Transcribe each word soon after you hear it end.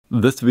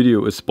This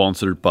video is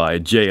sponsored by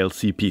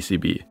JLC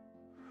PCB.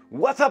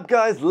 What's up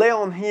guys,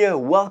 Leon here,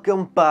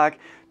 welcome back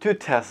to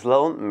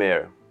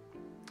Teslaundmehr.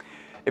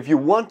 If you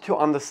want to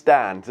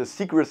understand the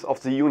secrets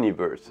of the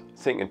universe,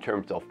 think in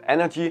terms of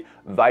energy,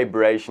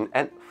 vibration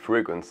and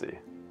frequency.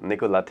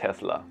 Nikola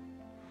Tesla.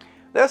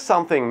 There's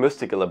something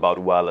mystical about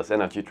wireless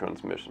energy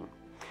transmission.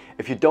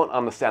 If you don't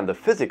understand the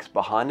physics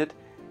behind it,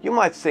 you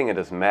might think it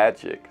is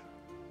magic.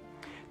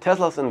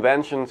 Tesla's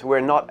inventions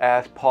were not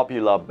as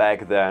popular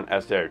back then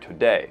as they are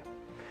today.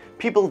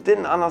 People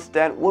didn't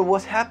understand what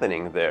was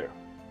happening there.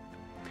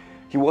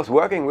 He was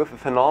working with a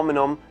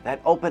phenomenon that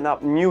opened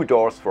up new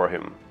doors for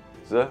him,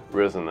 the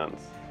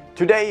resonance.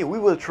 Today we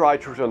will try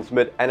to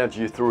transmit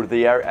energy through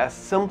the air as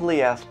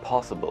simply as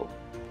possible.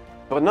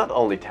 But not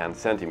only 10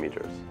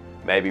 centimeters,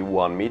 maybe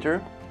 1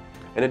 meter.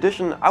 In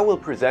addition, I will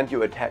present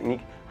you a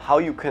technique how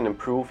you can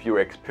improve your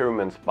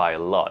experiments by a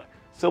lot.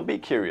 So be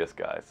curious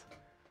guys.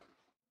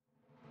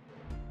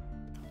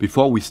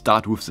 Before we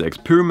start with the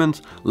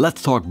experiments,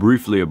 let's talk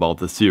briefly about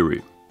the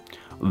theory.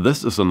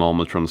 This is a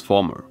normal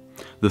transformer,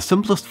 the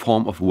simplest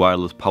form of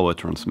wireless power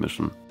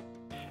transmission.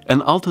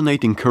 An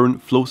alternating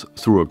current flows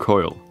through a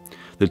coil.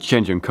 The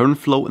changing current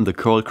flow in the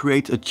coil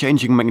creates a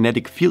changing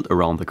magnetic field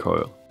around the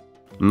coil.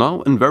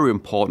 Now, a very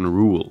important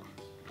rule.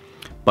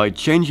 By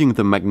changing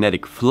the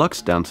magnetic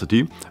flux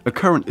density, a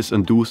current is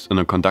induced in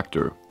a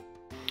conductor.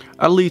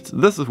 At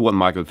least this is what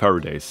Michael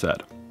Faraday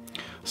said.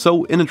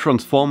 So in a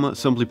transformer,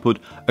 simply put,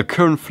 a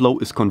current flow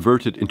is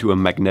converted into a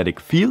magnetic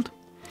field,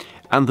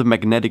 and the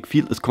magnetic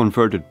field is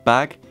converted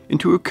back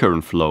into a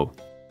current flow.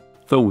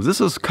 So this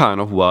is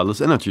kind of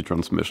wireless energy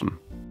transmission.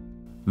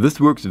 This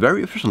works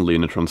very efficiently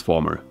in a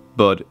transformer,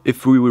 but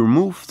if we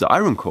remove the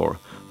iron core,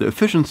 the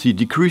efficiency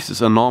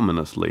decreases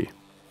enormously.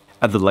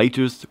 At the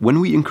latest, when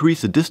we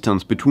increase the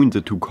distance between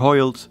the two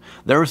coils,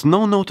 there is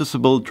no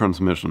noticeable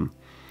transmission.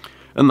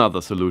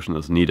 Another solution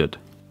is needed.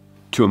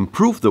 To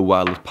improve the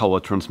wireless power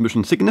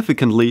transmission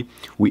significantly,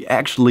 we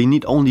actually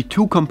need only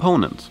two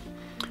components.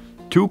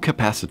 Two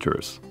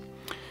capacitors.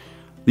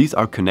 These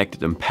are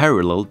connected in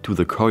parallel to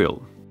the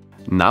coil.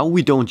 Now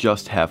we don't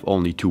just have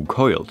only two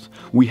coils,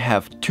 we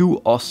have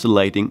two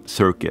oscillating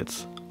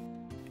circuits.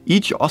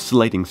 Each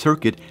oscillating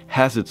circuit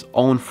has its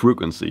own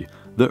frequency,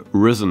 the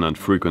resonant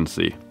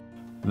frequency.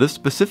 This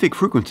specific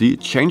frequency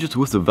changes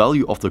with the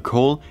value of the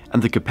coil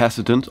and the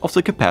capacitance of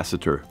the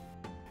capacitor.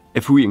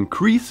 If we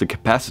increase the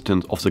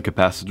capacitance of the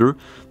capacitor,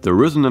 the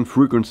resonant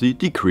frequency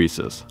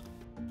decreases.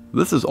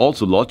 This is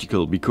also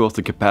logical because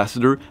the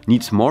capacitor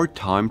needs more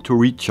time to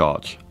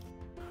recharge.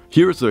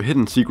 Here is the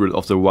hidden secret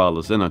of the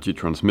wireless energy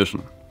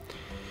transmission.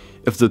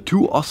 If the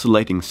two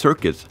oscillating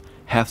circuits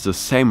have the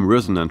same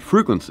resonant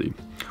frequency,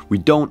 we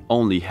don't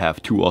only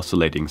have two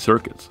oscillating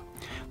circuits.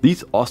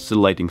 These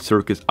oscillating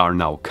circuits are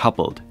now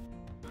coupled.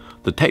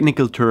 The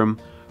technical term,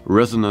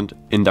 resonant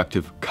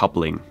inductive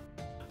coupling.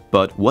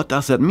 But what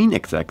does that mean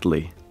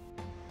exactly?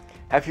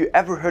 Have you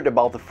ever heard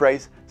about the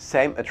phrase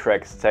same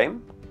attracts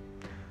same?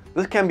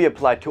 This can be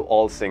applied to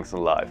all things in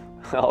life,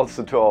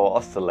 also to our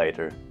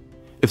oscillator.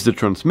 If the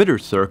transmitter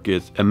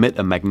circuits emit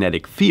a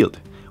magnetic field,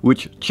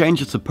 which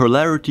changes the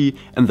polarity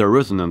and the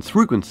resonance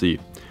frequency,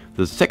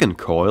 the second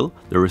coil,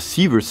 the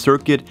receiver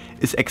circuit,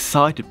 is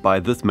excited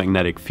by this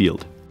magnetic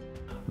field.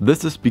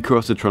 This is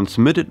because the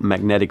transmitted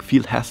magnetic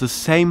field has the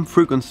same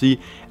frequency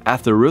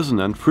as the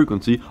resonant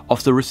frequency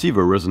of the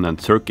receiver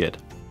resonant circuit.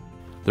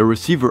 The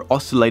receiver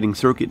oscillating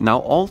circuit now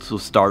also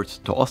starts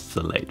to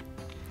oscillate.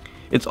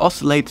 It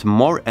oscillates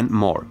more,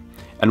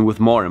 and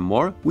with more and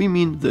more we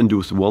mean the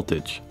induced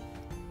voltage.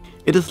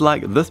 It is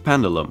like this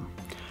pendulum.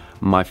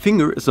 My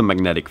finger is a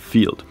magnetic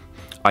field.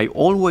 I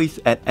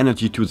always add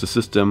energy to the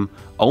system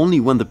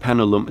only when the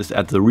pendulum is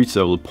at the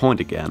reachable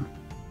point again.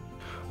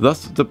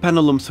 Thus, the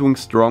pendulum swings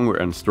stronger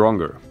and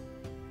stronger.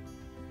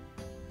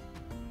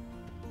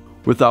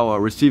 With our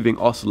receiving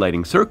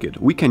oscillating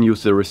circuit, we can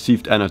use the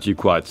received energy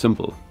quite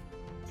simple.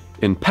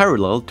 In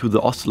parallel to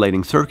the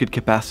oscillating circuit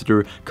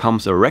capacitor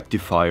comes a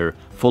rectifier,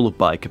 followed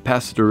by a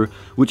capacitor,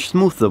 which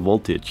smooths the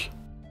voltage.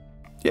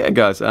 Yeah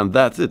guys, and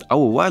that's it,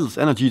 our wireless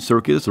energy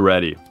circuit is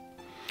ready.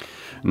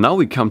 Now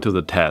we come to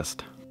the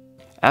test.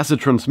 As a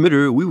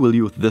transmitter, we will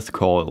use this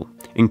coil.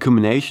 In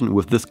combination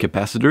with this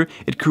capacitor,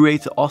 it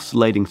creates an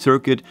oscillating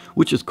circuit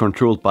which is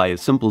controlled by a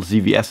simple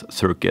ZVS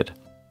circuit.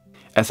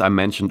 As I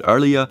mentioned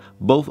earlier,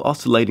 both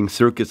oscillating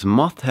circuits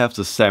must have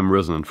the same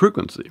resonant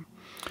frequency.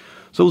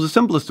 So the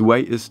simplest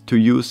way is to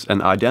use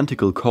an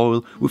identical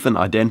coil with an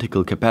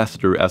identical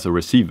capacitor as a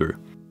receiver.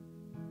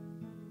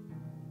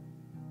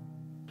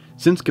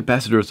 Since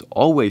capacitors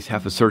always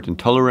have a certain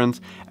tolerance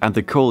and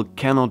the coil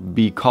cannot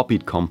be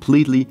copied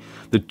completely,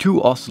 the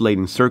two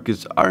oscillating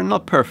circuits are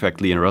not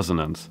perfectly in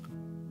resonance.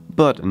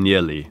 But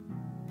nearly.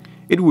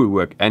 It will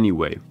work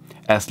anyway.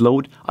 As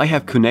load, I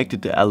have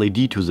connected the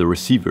LED to the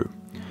receiver.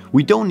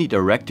 We don't need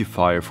a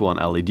rectifier for an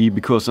LED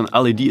because an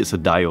LED is a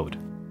diode.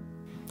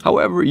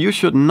 However, you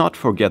should not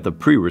forget the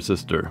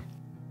pre-resistor.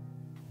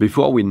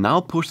 Before we now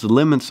push the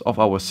limits of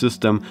our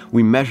system,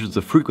 we measure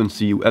the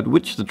frequency at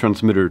which the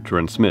transmitter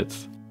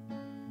transmits.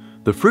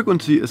 The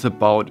frequency is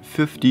about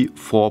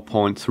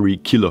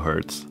 54.3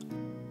 kHz.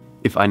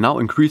 If I now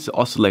increase the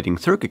oscillating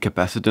circuit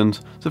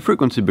capacitance, the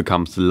frequency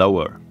becomes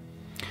lower.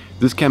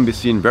 This can be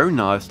seen very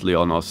nicely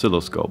on our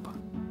oscilloscope.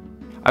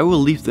 I will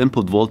leave the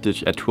input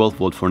voltage at 12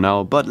 volt for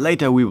now, but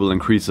later we will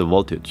increase the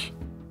voltage.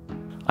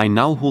 I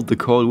now hold the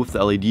coil with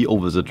the LED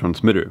over the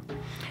transmitter.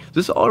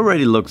 This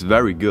already looks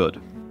very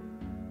good.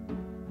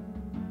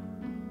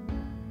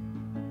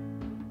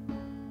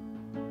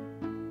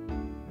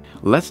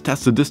 Let's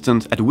test the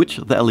distance at which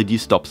the LED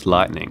stops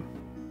lighting.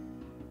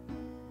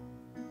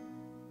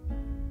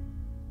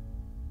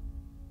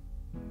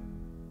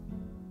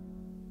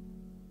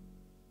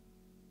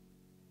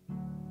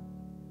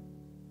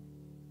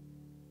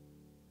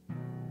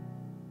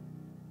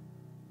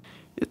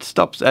 It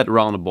stops at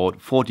around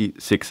about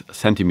 46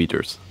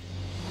 centimeters.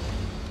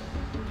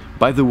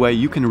 By the way,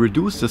 you can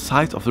reduce the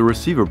size of the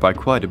receiver by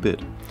quite a bit.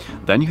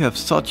 Then you have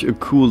such a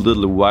cool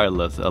little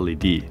wireless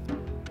LED.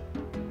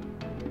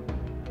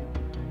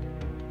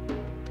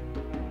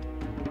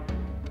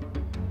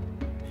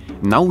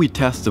 Now we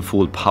test the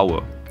full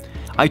power.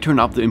 I turn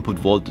up the input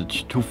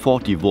voltage to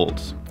 40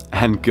 volts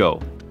and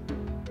go.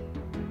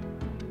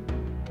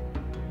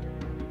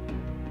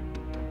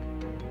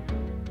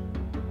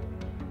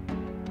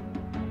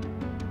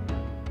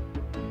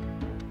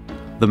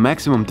 The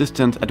maximum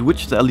distance at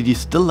which the LED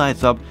still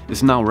lights up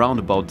is now around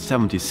about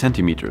 70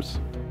 centimeters.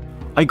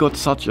 I got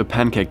such a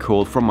pancake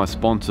coil from my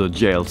sponsor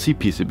JLC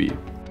PCB.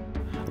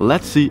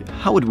 Let's see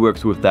how it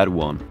works with that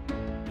one.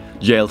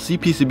 JLC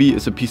PCB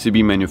is a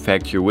PCB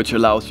manufacturer which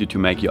allows you to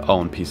make your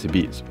own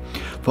PCBs.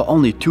 For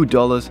only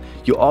 $2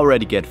 you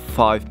already get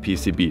 5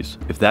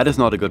 PCBs. If that is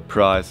not a good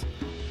price.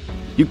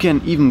 You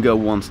can even go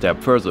one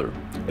step further.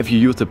 If you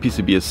use the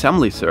PCB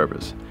assembly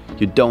service,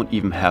 you don't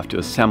even have to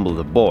assemble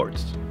the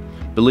boards.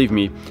 Believe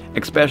me,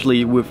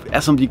 especially with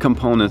SMD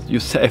components, you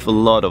save a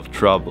lot of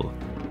trouble.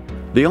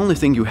 The only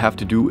thing you have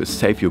to do is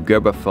save your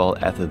Gerber file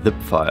as a zip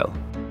file.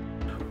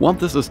 Once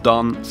this is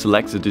done,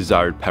 select the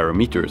desired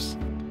parameters.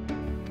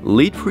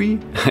 Lead free?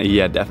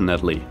 Yeah,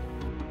 definitely.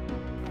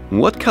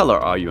 What color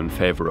are you in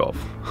favor of?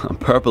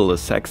 Purple is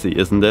sexy,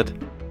 isn't it?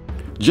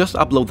 Just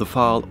upload the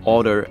file,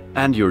 order,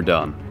 and you're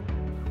done.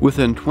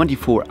 Within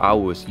 24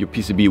 hours your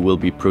PCB will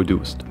be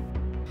produced.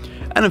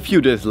 And a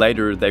few days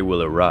later they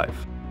will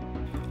arrive.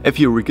 If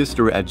you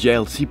register at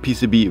JLC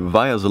PCB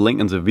via the link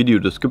in the video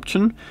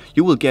description,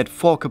 you will get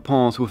 4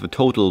 coupons with a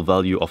total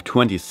value of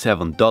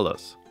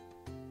 $27.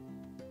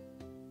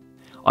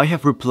 I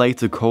have replaced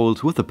the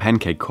coils with the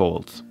pancake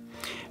coils.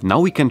 Now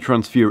we can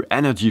transfer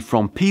energy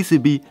from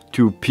PCB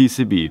to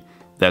PCB.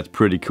 That's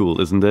pretty cool,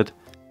 isn't it?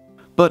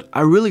 But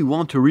I really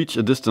want to reach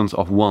a distance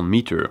of 1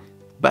 meter.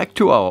 Back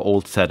to our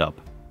old setup.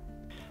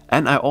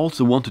 And I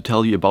also want to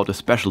tell you about a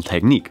special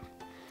technique.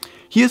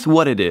 Here's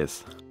what it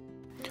is.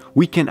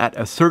 We can add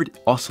a third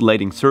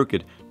oscillating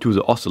circuit to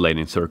the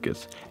oscillating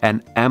circuits,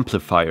 an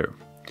amplifier.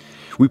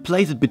 We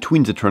place it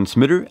between the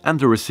transmitter and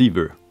the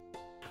receiver.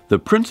 The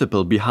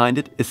principle behind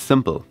it is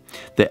simple.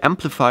 The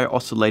amplifier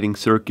oscillating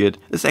circuit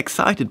is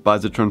excited by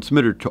the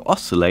transmitter to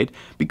oscillate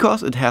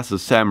because it has the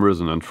same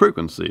resonant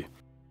frequency.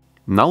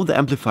 Now the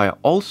amplifier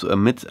also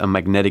emits a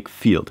magnetic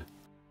field.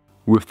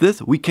 With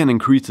this we can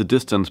increase the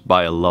distance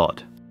by a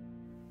lot.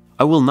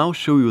 I will now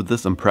show you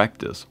this in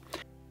practice.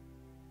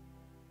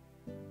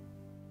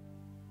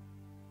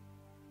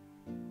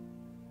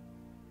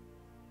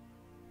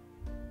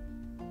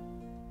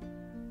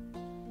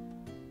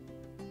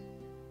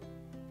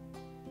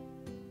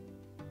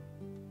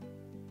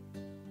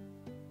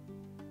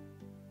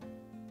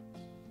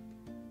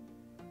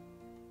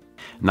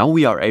 Now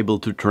we are able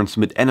to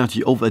transmit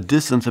energy over a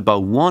distance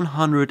about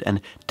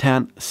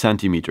 110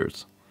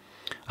 centimeters.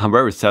 I'm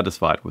very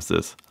satisfied with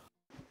this.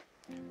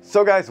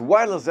 So guys,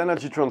 wireless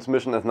energy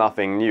transmission is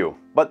nothing new.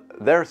 But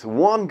there's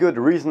one good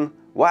reason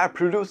why I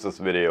produced this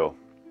video.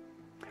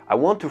 I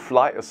want to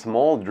fly a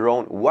small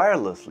drone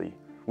wirelessly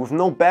with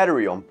no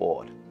battery on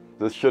board.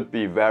 This should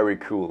be very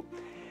cool.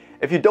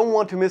 If you don't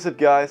want to miss it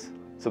guys,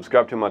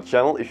 subscribe to my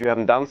channel if you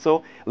haven't done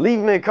so. Leave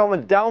me a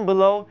comment down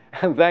below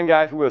and then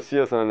guys, we'll see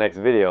us in the next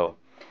video.